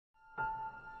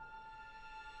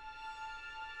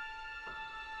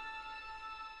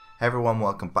Hey everyone,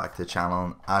 welcome back to the channel.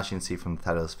 And as you can see from the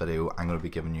title of this video, I'm going to be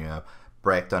giving you a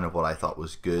breakdown of what I thought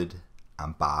was good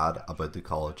and bad about the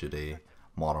Call of Duty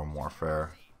Modern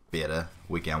Warfare beta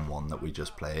weekend 1 that we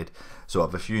just played. So I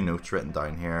have a few notes written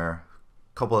down here,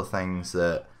 a couple of things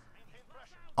that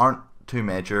aren't too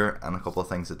major and a couple of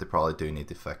things that they probably do need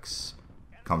to fix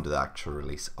come to the actual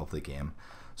release of the game.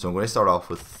 So I'm going to start off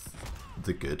with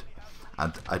the good,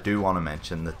 and I do want to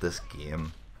mention that this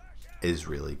game is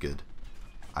really good.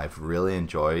 I've really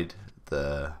enjoyed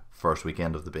the first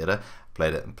weekend of the beta.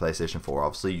 Played it in PlayStation 4,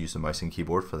 obviously, used the mouse and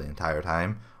keyboard for the entire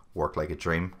time. Worked like a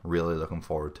dream. Really looking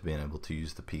forward to being able to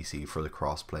use the PC for the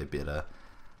crossplay beta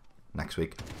next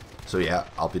week. So yeah,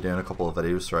 I'll be doing a couple of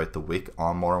videos throughout the week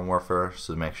on Modern Warfare,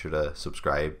 so make sure to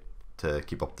subscribe to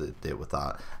keep up to date with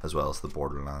that, as well as the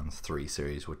Borderlands 3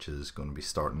 series, which is going to be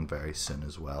starting very soon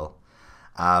as well.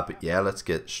 But yeah, let's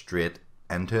get straight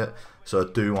into it. So I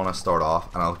do want to start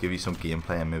off, and I'll give you some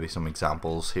gameplay and maybe some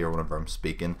examples here whenever I'm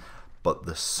speaking, but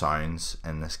the sounds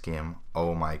in this game,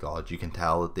 oh my god, you can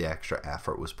tell that the extra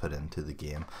effort was put into the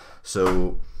game.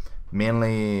 So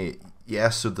mainly,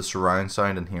 yes, so the surround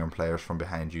sound and hearing players from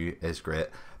behind you is great,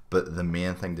 but the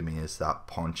main thing to me is that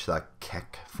punch, that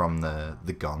kick from the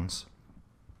guns.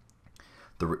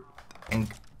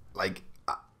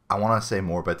 I want to say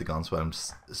more about the guns,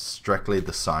 but strictly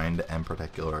the sound in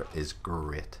particular is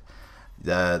great.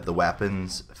 The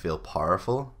weapons feel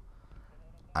powerful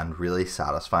and really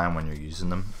satisfying when you're using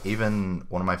them. Even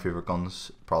one of my favorite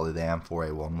guns, probably the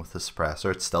M4A1 with the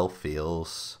suppressor, it still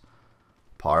feels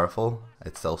powerful.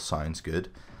 It still sounds good,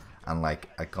 and like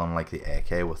a gun like the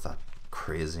AK with that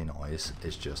crazy noise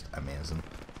is just amazing.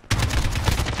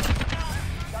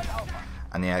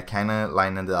 And yeah, kind of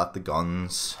line into that, the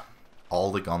guns.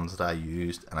 All the guns that I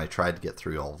used, and I tried to get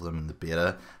through all of them in the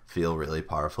beta, feel really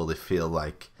powerful. They feel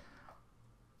like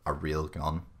a real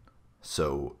gun,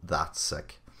 so that's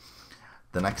sick.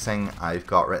 The next thing I've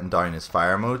got written down is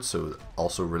fire mode. So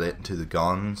also relating to the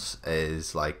guns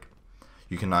is like,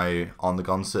 you can now, on the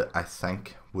guns that I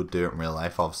think would do it in real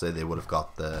life, obviously they would have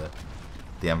got the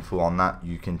info on that,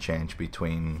 you can change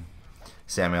between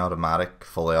semi-automatic,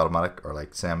 fully automatic, or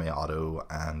like semi-auto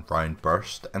and round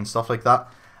burst and stuff like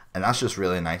that. And that's just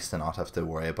really nice to not have to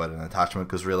worry about an attachment,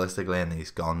 because realistically in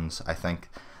these guns, I think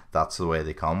that's the way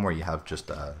they come, where you have just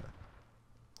a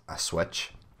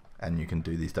switch and you can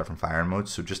do these different firing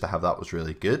modes. So just to have that was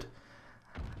really good.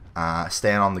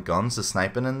 Staying on the guns, the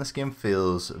sniping in this game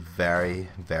feels very,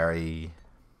 very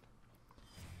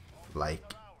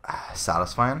like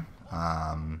satisfying.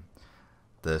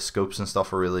 The scopes and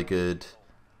stuff are really good.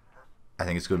 I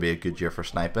think it's going to be a good year for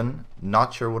sniping.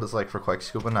 Not sure what it's like for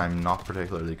quickscoping. I'm not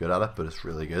particularly good at it, but it's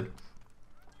really good.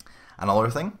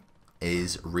 Another thing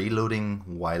is reloading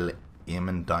while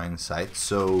aiming down sights.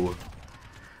 So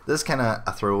this is kind of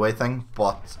a throwaway thing,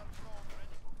 but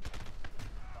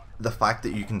the fact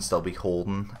that you can still be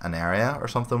holding an area or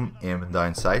something, aiming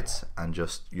down sights, and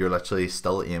just, you're literally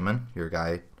still aiming, your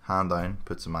guy hand down,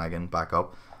 puts the mag in, back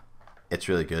up, it's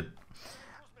really good.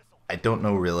 I don't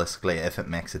know realistically if it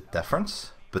makes a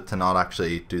difference, but to not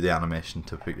actually do the animation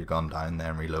to put your gun down,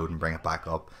 then reload and bring it back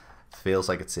up, feels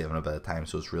like it's saving a bit of time,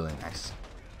 so it's really nice.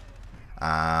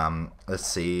 Let's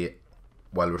see,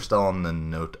 while we're still on the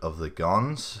note of the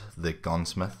guns, the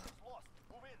gunsmith,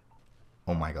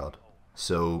 oh my god.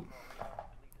 So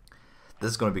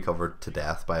this is going to be covered to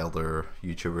death by other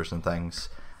YouTubers and things.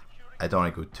 I don't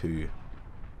want to go too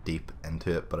deep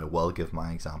into it, but I will give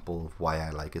my example of why I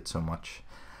like it so much.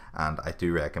 And I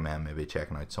do recommend maybe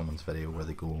checking out someone's video where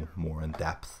they go more in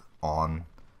depth on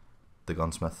the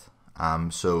gunsmith.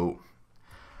 So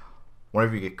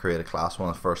whenever you get create a class, one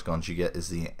of the first guns you get is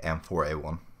the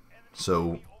M4A1.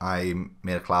 So I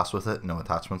made a class with it, no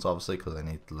attachments obviously, because I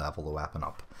need to level the weapon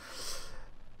up.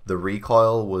 The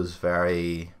recoil was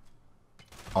very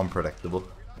unpredictable.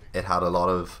 It had a lot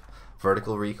of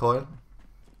vertical recoil,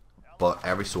 but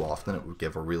every so often it would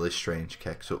give a really strange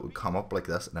kick. So it would come up like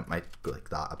this, and it might go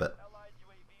like that a bit,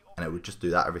 and it would just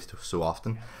do that every so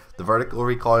often. The vertical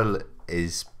recoil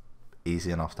is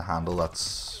easy enough to handle.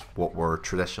 That's what we're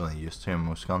traditionally used to in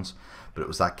most guns, but it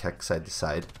was that kick side to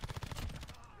side.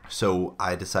 So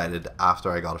I decided,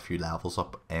 after I got a few levels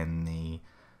up in the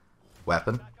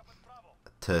weapon,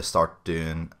 to start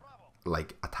doing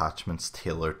like attachments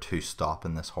tailored to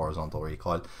stopping this horizontal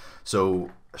recoil.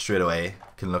 So straight away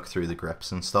can look through the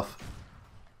grips and stuff.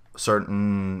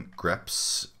 Certain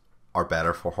grips are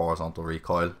better for horizontal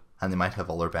recoil, and they might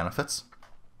have other benefits,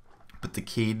 but the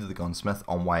key to the gunsmith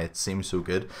on why it seems so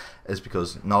good is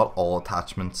because not all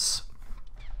attachments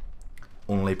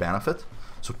only benefit.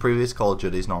 So previous Call of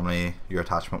Duties, normally your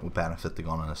attachment would benefit the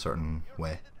gun in a certain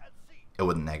way, it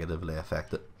wouldn't negatively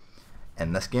affect it.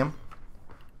 In this game,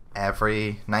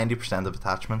 every 90% of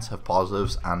attachments have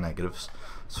positives and negatives.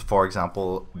 So for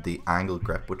example, the angle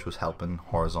grip, which was helping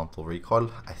horizontal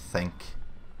recoil, I think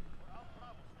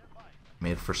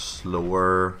made for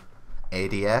slower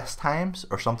ADS times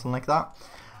or something like that.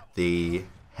 The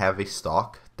heavy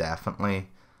stock definitely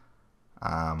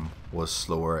was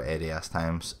slower ADS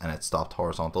times, and it stopped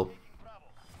horizontal.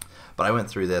 But I went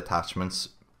through the attachments,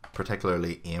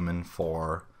 particularly aiming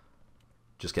for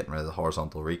just getting rid of the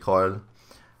horizontal recoil.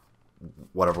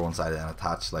 Whatever ones I then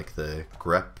attached, like the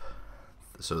grip,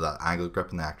 so that angle grip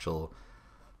and the actual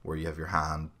where you have your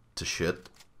hand to shoot,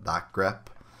 that grip,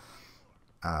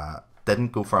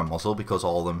 didn't go for a muzzle because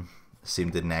all of them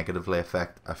seemed to negatively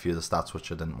affect a few of the stats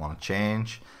which I didn't want to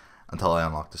change until I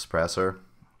unlocked the suppressor.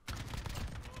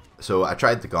 So I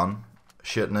tried the gun,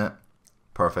 shooting it,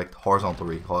 perfect. Horizontal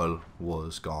recoil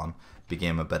was gone,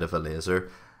 became a bit of a laser.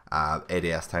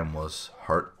 ADS time was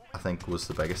hurt, I think was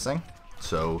the biggest thing.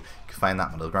 So you can find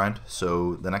that middle ground.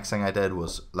 So the next thing I did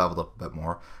was leveled up a bit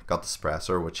more, got the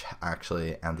suppressor, which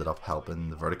actually ended up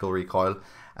helping the vertical recoil,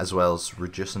 as well as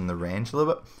reducing the range a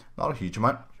little bit, not a huge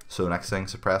amount. So next thing,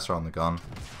 suppressor on the gun,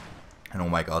 and oh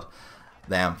my god,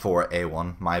 the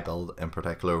M4A1, my build in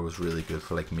particular, was really good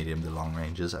for like medium to long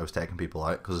ranges. I was taking people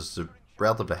out because it's a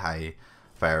relatively high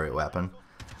fire rate weapon.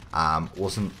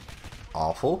 Wasn't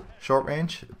awful short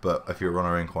range, but if you're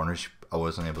running around corners, I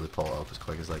wasn't able to pull it up as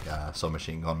quick as like a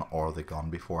submachine gun or the gun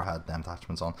before I had them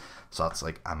attachments on. So that's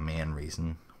like a main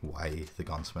reason why the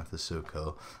gunsmith is so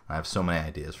cool. And I have so many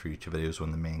ideas for YouTube videos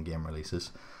when the main game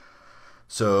releases.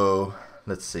 So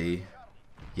let's see.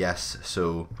 Yes,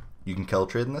 so you can kill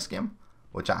trade in this game,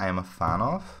 which I am a fan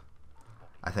of.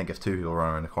 I think if two people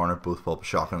run around the corner, both pull up a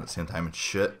shotgun at the same time and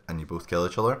shoot, and you both kill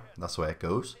each other, that's the way it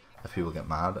goes. If people get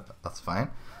mad, that's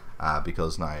fine,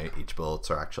 because now each bullets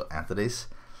are actual entities.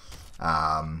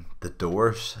 The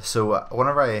doors. So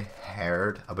whenever I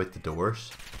heard about the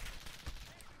doors,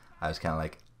 I was kind of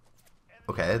like,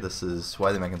 okay, this is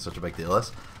why they're making such a big deal of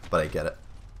this, but I get it.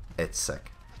 It's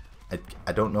sick.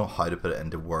 I don't know how to put it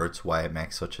into words why it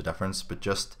makes such a difference, but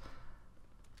just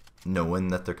knowing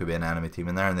that there could be an enemy team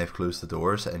in there and they've closed the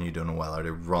doors and you don't know whether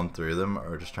to run through them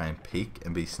or just try and peek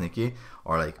and be sneaky,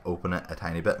 or like open it a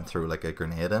tiny bit and throw like a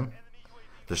grenade in.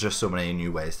 There's just so many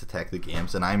new ways to take the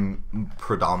games, and I'm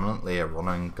predominantly a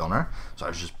running gunner, so I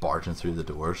was just barging through the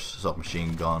doors,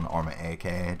 submachine gun or my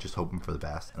AK, just hoping for the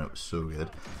best, and it was so good.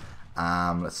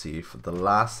 Let's see, for the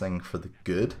last thing for the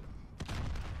good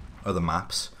are the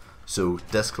maps. So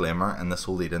disclaimer, and this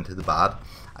will lead into the bad,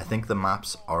 I think the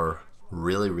maps are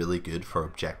really good for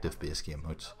objective based game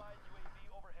modes.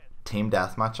 Team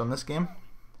deathmatch on this game,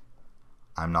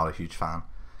 I'm not a huge fan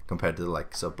compared to the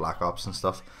likes of Black Ops and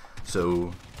stuff.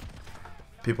 So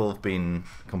people have been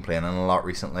complaining a lot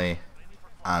recently,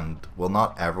 and well,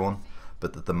 not everyone,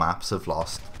 but that the maps have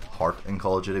lost heart in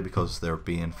Call of Duty because they're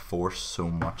being forced so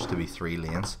much to be 3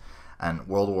 lanes. And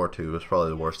World War II was probably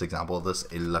the worst example of this.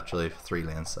 It literally 3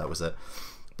 lanes, that was it.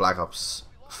 Black Ops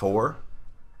 4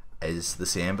 is the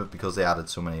same, but because they added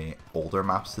so many older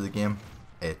maps to the game,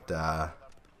 it kind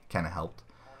of helped.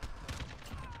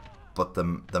 But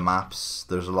the maps,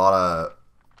 there's a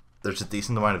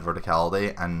decent amount of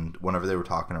verticality, and whenever they were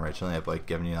talking originally about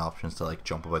giving you options to like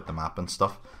jump about the map and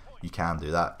stuff, you can do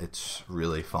that. It's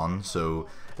really fun. So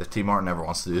if Team Martin ever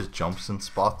wants to do his jumps and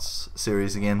spots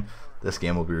series again, this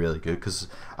game will be really good, because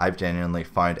I've genuinely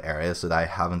found areas that I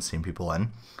haven't seen people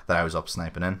in that I was up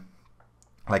sniping in,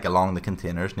 like along the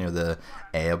containers near the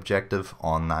A objective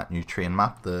on that new train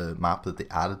map, the map that they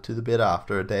added to the beta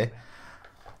after a day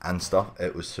and stuff.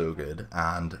 It was so good.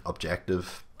 And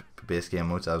objective based game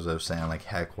modes, as I was saying, like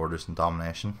headquarters and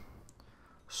domination,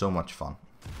 so much fun.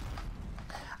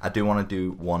 I do want to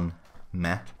do one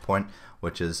meh point,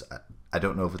 which is I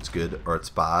don't know if it's good or it's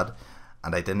bad,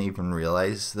 and I didn't even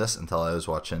realize this until I was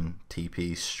watching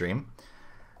TP's stream.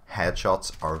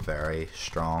 Headshots are very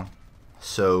strong,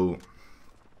 so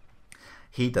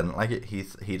he didn't like it.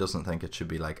 He doesn't think it should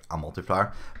be like a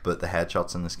multiplier, but the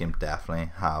headshots in this game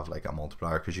definitely have like a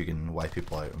multiplier, because you can wipe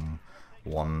people out in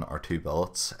 1 or 2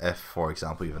 bullets. If, for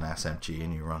example, you have an SMG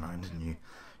and you run around and you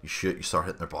shoot, you start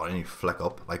hitting their body and you flick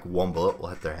up, like 1 bullet will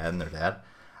hit their head and they're dead.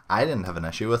 I didn't have an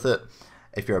issue with it.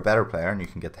 If you're a better player and you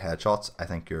can get the headshots, I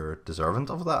think you're deserving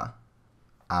of that.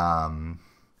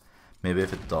 Maybe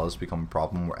if it does become a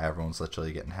problem where everyone's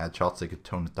literally getting headshots, they could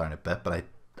tone it down a bit, but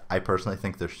I personally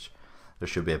think there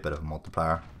should be a bit of a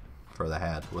multiplier for the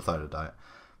head, without a doubt.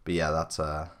 But yeah, that's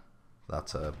a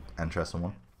interesting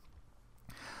one.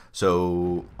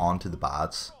 So on to the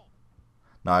bads.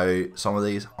 Now, some of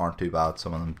these aren't too bad,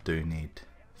 some of them do need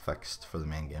fixed for the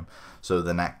main game. So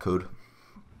the netcode,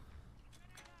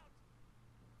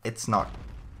 it's not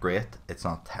great, it's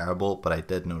not terrible, but I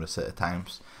did notice it at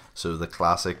times. So the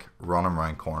classic running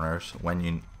around corners, when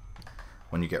you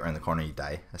get around the corner you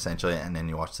die essentially, and then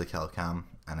you watch the kill cam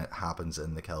and it happens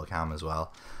in the kill cam as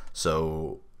well.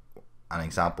 So an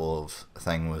example of a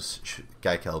thing was,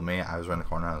 guy killed me, I was around the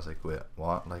corner, I was like, wait,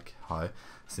 what, like how?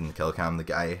 Seen the kill cam, the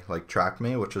guy like tracked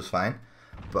me, which was fine,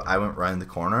 but I went round the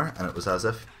corner and it was as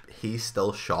if he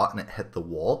still shot and it hit the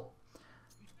wall,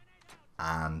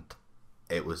 and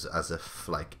it was as if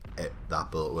like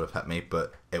that bullet would have hit me,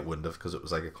 but it wouldn't have, because it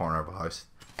was like a corner of a house.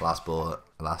 The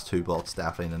last two bullets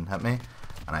definitely didn't hit me,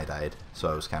 and I died. So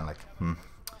I was kind of like,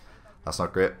 that's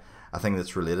not great. I think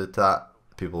that's related to that.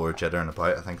 People were jittering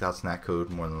about. I think that's netcode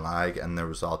more than lag, and there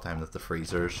was all the time that the the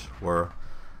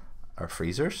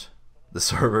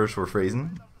servers were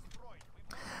freezing.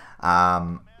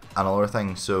 Another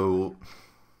thing, so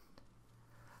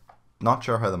not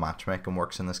sure how the matchmaking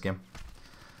works in this game.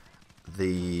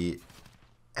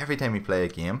 Every time you play a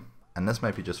game, and this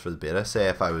might be just for the beta, say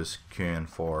if I was queuing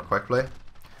for quick play,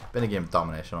 been a game of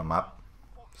domination on map,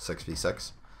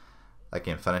 6v6, that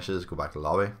game finishes, go back to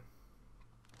lobby,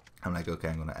 I'm like, okay,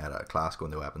 I'm going to edit a class, go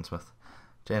into weaponsmith,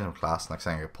 change my class, next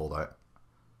thing I get pulled out.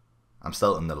 I'm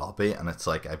still in the lobby, and it's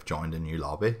like I've joined a new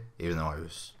lobby, even though I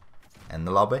was in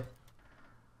the lobby,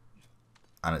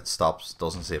 and it stops,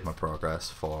 doesn't save my progress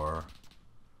for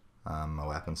a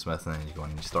weaponsmith, and then you go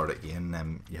and you start it again, and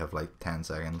then you have like 10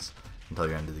 seconds until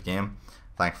you're into the game.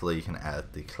 Thankfully you can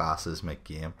edit the classes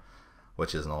mid-game,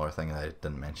 which is another thing that I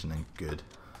didn't mention in good,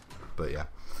 but yeah.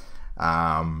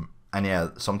 And yeah,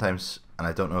 sometimes, and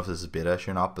I don't know if this is beta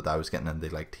issue or not, but I was getting into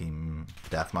like team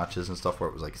death matches and stuff where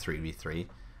it was like 3v3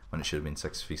 when it should have been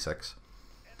 6v6,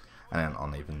 and then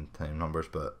uneven team numbers,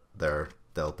 but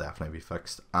they'll definitely be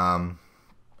fixed.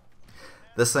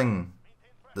 This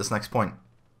next point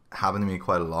happened to me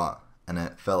quite a lot, and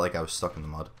it felt like I was stuck in the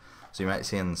mud. So you might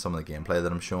see in some of the gameplay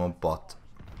that I'm showing, but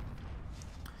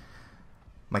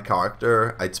my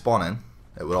character, I'd spawn in,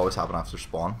 it would always happen after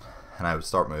spawn, and I would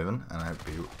start moving, and I'd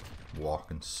be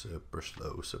walking super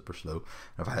slow, super slow.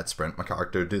 And if I had sprint, my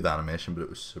character would do the animation, but it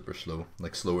was super slow,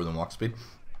 like slower than walk speed,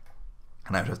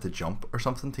 and I'd have to jump or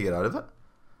something to get out of it.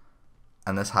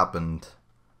 And this happened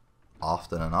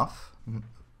often enough,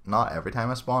 not every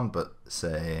time I spawned, but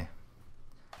say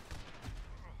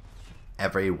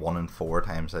every 1 in 4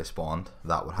 times I spawned,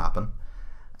 that would happen.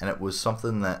 And it was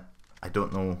something that I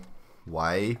don't know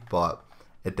why, but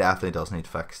it definitely does need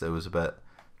fixed. It was a bit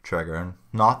triggering.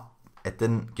 It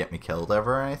didn't get me killed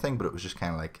ever or anything, but it was just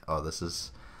kind of like, oh, this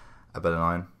is a bit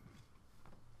annoying.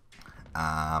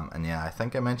 And yeah, I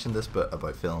think I mentioned this bit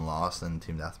about feeling lost in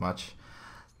team deathmatch.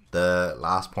 The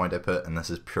last point I put, and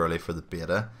this is purely for the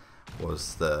beta,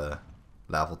 was the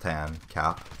level 10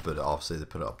 cap, but obviously they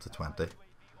put it up to 20.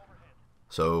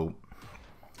 So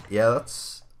yeah,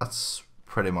 that's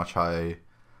pretty much how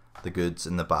the goods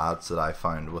and the bads that I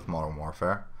found with Modern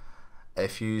Warfare.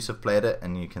 If you have played it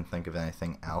and you can think of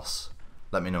anything else,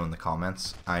 let me know in the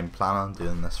comments. I'm planning on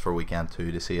doing this for weekend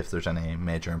 2 to see if there's any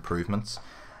major improvements.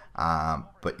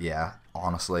 But yeah,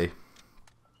 honestly,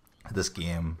 this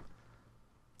game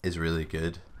is really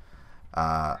good.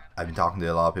 I've been talking to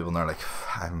a lot of people and they're like,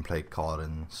 I haven't played COD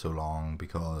in so long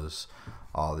because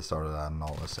they started adding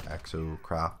all this exo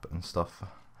crap and stuff.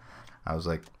 I was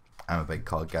like, I'm a big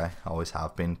COD guy, always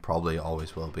have been, probably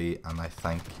always will be, and I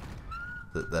think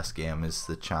that this game is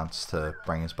the chance to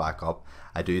bring us back up.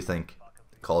 I do think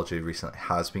Call of Duty recently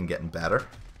has been getting better.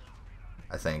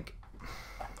 I think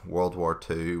World War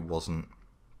II wasn't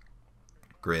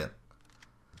great.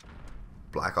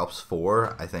 Black Ops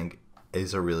 4 I think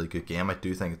is a really good game. I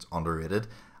do think it's underrated.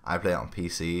 I play it on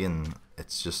PC and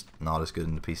it's just not as good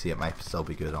in the PC. It might still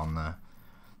be good on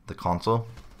the console.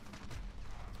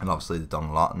 And obviously they've done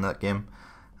a lot in that game,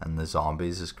 and the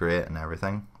zombies is great and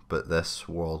everything. But this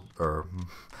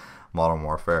Modern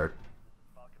Warfare,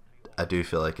 I do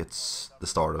feel like it's the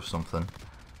start of something,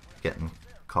 getting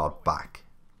COD back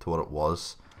to what it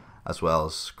was, as well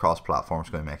as cross-platform is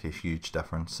going to make a huge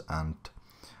difference. And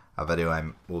a video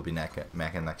I will be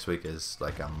making next week is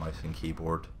like a mouse and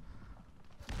keyboard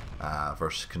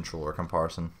versus controller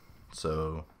comparison.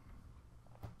 So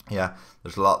yeah,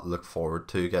 there's a lot to look forward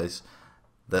to, guys.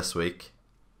 This week,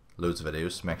 loads of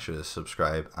videos. Make sure to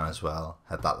subscribe, and as well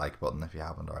hit that like button if you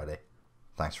haven't already.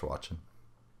 Thanks for watching.